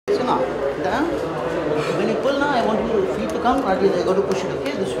now. Then, when you pull now, I want your feet to come. Or I got to push it.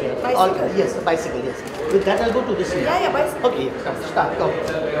 Okay, this way. Bicycle. Yes, bicycle. Yes. With that, I'll go to this way. Yeah, bicycle. Okay, come. Start. Go.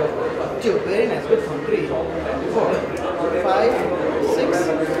 2. Very nice. Good fun. 3, 4, 5, 6,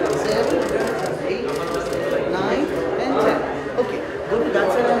 7, 8, 9, and 10. Okay. Go to that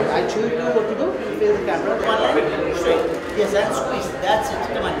side. I show you what to do. Face the camera. One line. Straight. Yes, and squeeze. That's it.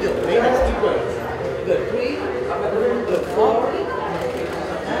 Come on. Good. Very nice. Keep going. Good. 3. Good. 4.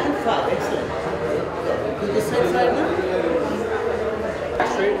 And 5. Excellent. To this side now.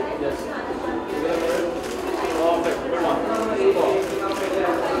 Straight? Yes. Perfect. Good one.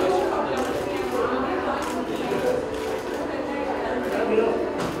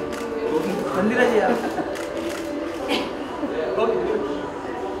 Mandira ji.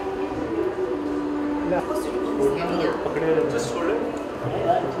 Just hold it.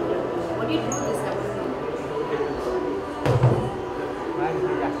 What do you do with this stuff?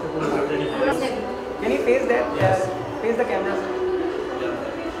 Can you face that? Yes. Face the camera.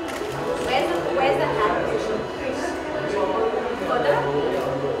 Where's the hand? Further?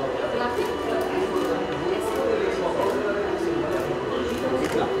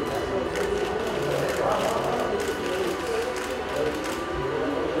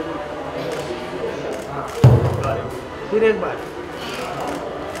 फिर एक बार.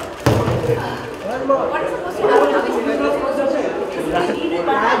 One more. What is supposed to happen? How is it supposed to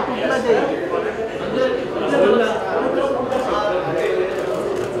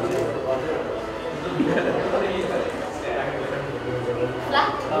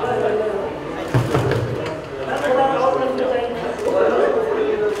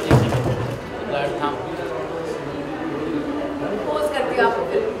Pose करती हूँ आपको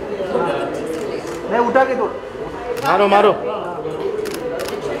फिर. मैं उठा के तोड़. मारो मारो.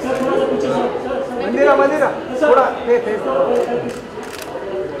 मंदिरा थोड़ा face.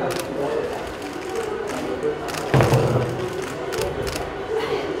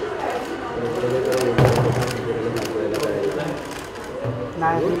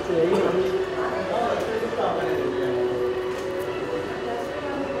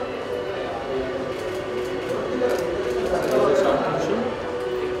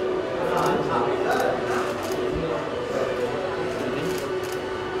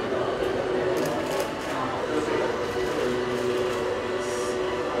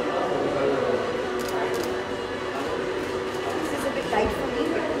 Tight for me,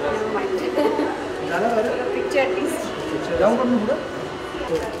 but never mind. Picture at least. जाऊँ कब नहीं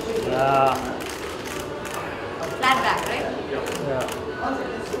Flat back, right?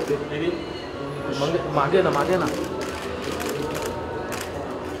 मागे ना.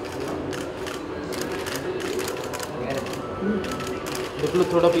 देख लो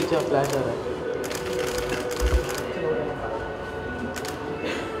थोड़ा पीछे फ्लैश आ रहा है.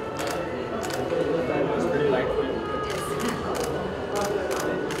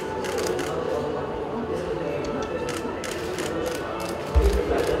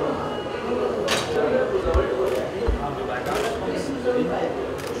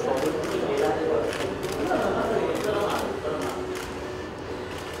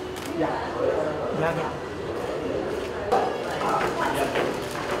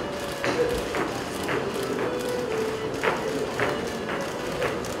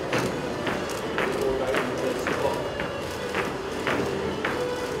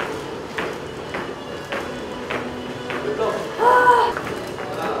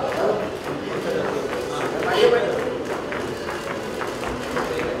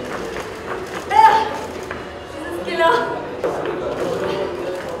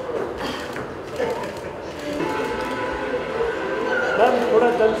 थोड़ा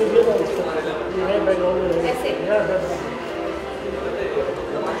चल लीजिएगा इसको. ऐसे.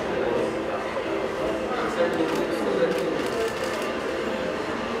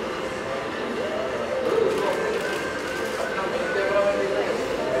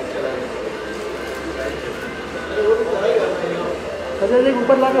 अजय जी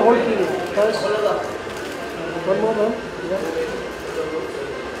ऊपर लाके होल्ड कीजिए. First one more ma'am.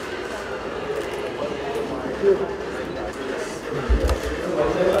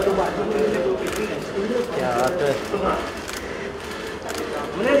 क्या बात है.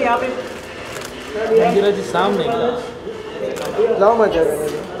 यहाँ पे मंदिरा जी सामने जाओ मत जाओ.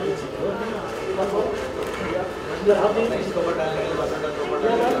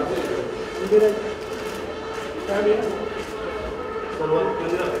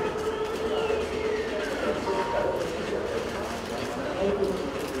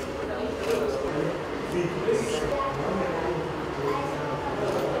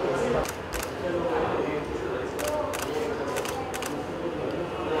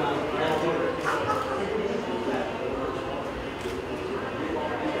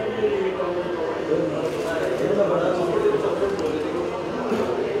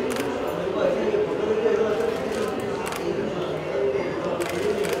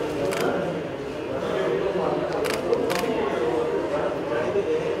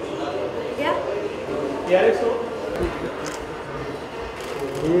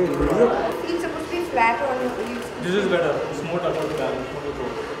 This is better. It's more tougher to balance, more to throw.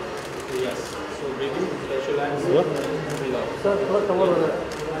 So yes. So breathing, stretch your hands, breathe out. Sir थोड़ा कवर हो रहा है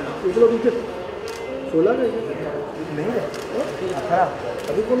एक लोग पीछे 16 का नहीं है अच्छा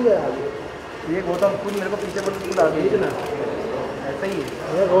अभी कौन गया आगे ये गौतम खुद मेरे को पीछे बोल के आ गई ना ऐसा ही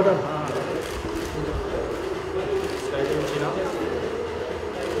है Gautam Slide your chin up.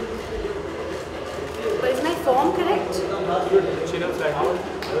 But is my form correct? Good. Chin up slightly.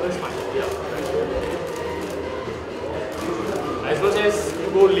 Otherwise fine. Yeah. As much as you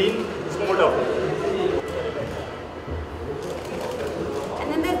go lean, it's more tougher. And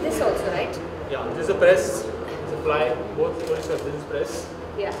then there's this also, right? Yeah. This is a press. It's a fly. Both this is press.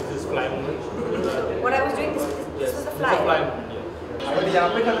 Yeah. This is fly movement. What I was doing, this Yes. was the This fly. is a fly movement. Yeah. अगर यहाँ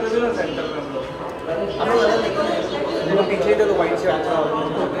पे करते थे ना centre में हम लोग वो पीछे तो वाइट से अच्छा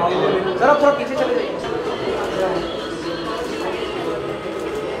सर आप थोड़ा पीछे चले जाइए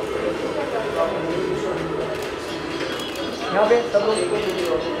यहाँ पे सब लोग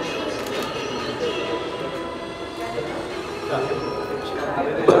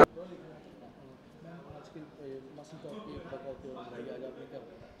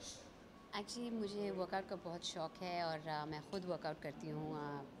एक्चुअली मुझे वर्कआउट का बहुत शौक़ है और मैं ख़ुद वर्कआउट करती हूँ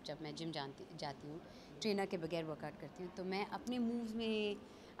जब मैं जिम जाती हूँ ट्रेनर के बगैर वर्कआउट करती हूँ तो मैं अपने मूव्स में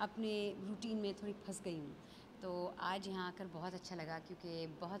अपने रूटीन में थोड़ी फंस गई हूँ तो आज यहाँ आकर बहुत अच्छा लगा क्योंकि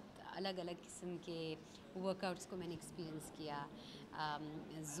बहुत अलग अलग किस्म के वर्कआउट्स को मैंने एक्सपीरियंस किया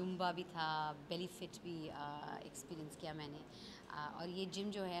जुम्बा भी था बेली फिट भी एक्सपीरियंस किया मैंने और ये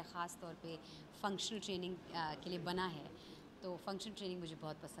जिम जो है ख़ास तौर पे फंक्शनल ट्रेनिंग के लिए बना है तो फंक्शन ट्रेनिंग मुझे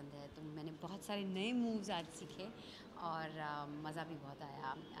बहुत पसंद है तो मैंने बहुत सारे नए मूव्स आज सीखे और मज़ा भी बहुत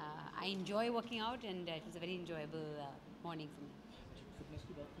आया I enjoy working out and it was a very enjoyable morning for me fitness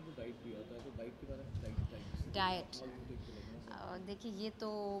की बात करें तो डाइट भी आता है तो डाइट के बारे में डाइट देखिए ये तो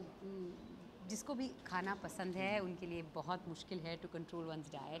जिसको भी खाना पसंद है उनके लिए बहुत मुश्किल है टू कंट्रोल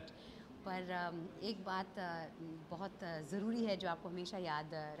वंस डाइट पर एक बात बहुत ज़रूरी है जो आपको हमेशा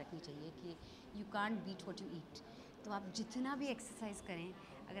याद रखनी चाहिए कि you can't beat what you eat तो आप जितना भी एक्सरसाइज करें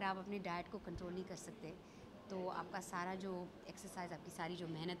अगर आप अपनी डाइट को कंट्रोल नहीं कर सकते तो आपका सारा जो एक्सरसाइज आपकी सारी जो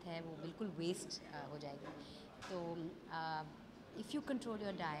मेहनत है वो बिल्कुल वेस्ट हो जाएगी तो if you control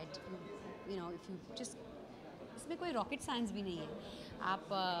your diet you know if you just इसमें कोई रॉकेट साइंस भी नहीं है आप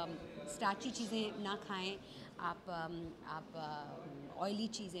स्टार्ची चीज़ें ना खाएं आप ऑयली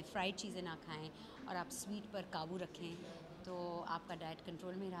चीज़ें फ्राइड चीज़ें ना खाएं और आप स्वीट पर काबू रखें तो आपका डाइट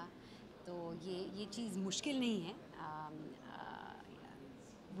कंट्रोल में रहा तो ये चीज़ मुश्किल नहीं है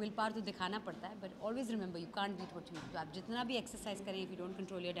विल पावर तो दिखाना पड़ता है but always remember you can't beat what you eat तो आप जितना भी एक्सरसाइज करें if you don't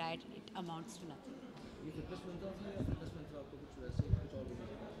control your diet it amounts to nothing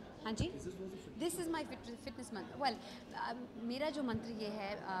हाँ जी दिस इज़ माई फिटनेस मंत्र वेल मेरा जो मंत्र ये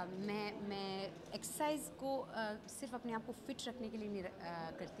है मैं एक्सरसाइज को सिर्फ अपने आप को फिट रखने के लिए नहीं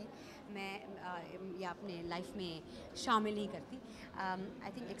करती मैं या अपने लाइफ में शामिल नहीं करती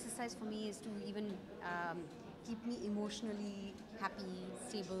I think exercise for me is to even keep me emotionally happy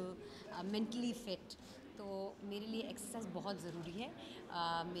stable mentally fit तो मेरे लिए एक्सरसाइज बहुत ज़रूरी है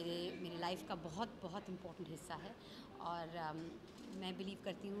मेरे लाइफ का बहुत इम्पोर्टेंट हिस्सा है और मैं बिलीव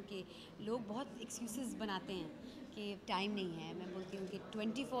करती हूँ कि लोग बहुत एक्सक्यूज़ बनाते हैं कि टाइम नहीं है मैं बोलती हूँ कि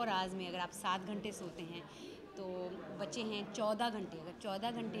 24 आवर्स में अगर आप 7 घंटे सोते हैं तो बचे हैं 14 घंटे अगर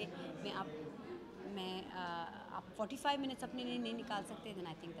 14 घंटे में आप 45 मिनट्स अपने लिए नहीं निकाल सकते then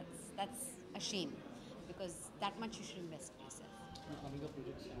I think that's a shame because that much you should invest in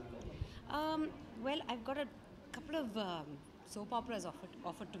yourself well I got a couple of soap ऑपराज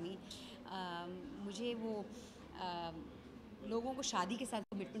offered to me मुझे वो लोगों को शादी के साथ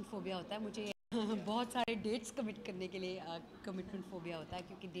कमिटमेंट फोबिया होता है मुझे बहुत सारे डेट्स कमिट करने के लिए कमिटमेंट फोबिया होता है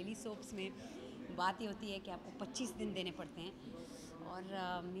क्योंकि डेली सोप्स में बात ये होती है कि आपको 25 दिन देने पड़ते हैं और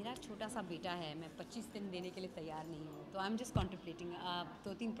मेरा छोटा सा बेटा है मैं 25 दिन देने के लिए तैयार नहीं हूँ तो आई एम जस्ट कॉन्टम्पलेटिंग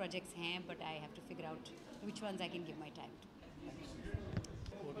 2-3 प्रोजेक्ट्स हैं but I have to figure out which once I can give my time to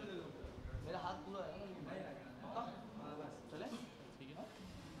मेरा हाथ पूरा है चले ठीक है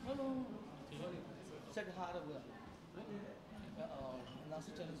ठीक है set hard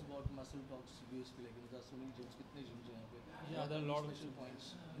Nashik challenge about muscle box USP like there are so many gyms कितने gyms हैं यहाँ पे Yeah, there are a lot of special points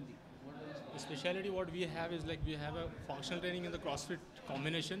Hindi The speciality what we have is like we have a functional training in the CrossFit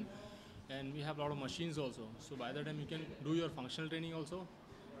combination and we have a lot of machines also. So by the time you can do your functional training also,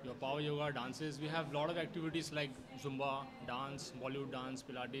 your power yoga, dances. We have a lot of activities like Zumba, dance, Bollywood dance,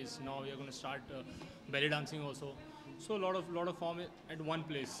 Pilates. Now we are going to start belly dancing also. So a lot of form at one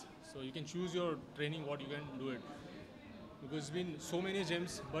place. So you can choose your training what you can do it. Because it's been so many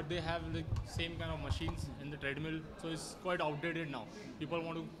gyms, but they have the same kind of machines in the treadmill, so it's quite outdated now. People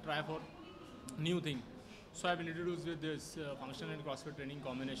want to try for new thing. So I've been introduced with this functional and CrossFit training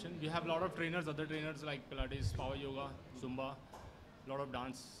combination. We have a lot of trainers, other trainers like Pilates, Power Yoga, Zumba, a lot of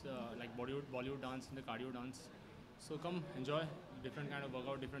dance like Bollywood dance and the cardio dance. So come enjoy different kind of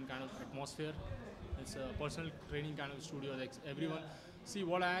workout, different kind of atmosphere. It's a personal training kind of studio. Like everyone, see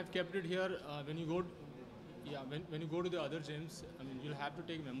what I have kept it here. When you go, when you go to the other gyms, I mean you'll have to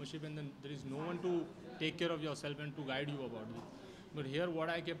take membership, and then there is no one to take care of yourself and to guide you about it. But here, what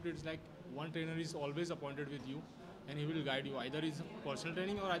I kept it is like one trainer is always appointed with you, and he will guide you. Either it's personal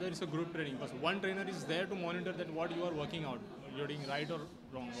training or either it's a group training. Because one trainer is there to monitor that what you are working out, you're doing right or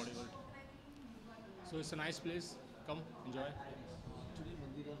wrong, whatever. So it's a nice place. Come enjoy. Today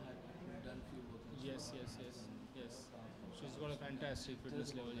Mandira had done few workouts. Yes. She's got a fantastic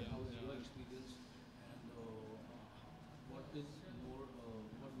fitness level. How was Yeah. your experience, and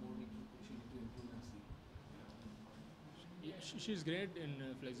what more she need to improve and see? Yeah, she's great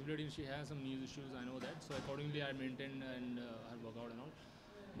in flexibility. She has some knee issues, I know that. So accordingly, I maintain and her workout and all.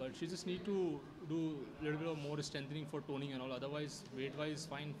 But she just need to do a little bit of more strengthening for toning and all. Otherwise, weight-wise,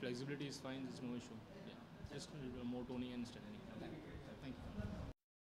 fine. Flexibility is fine. There's no issue. Yeah, just a little bit more toning and strengthening.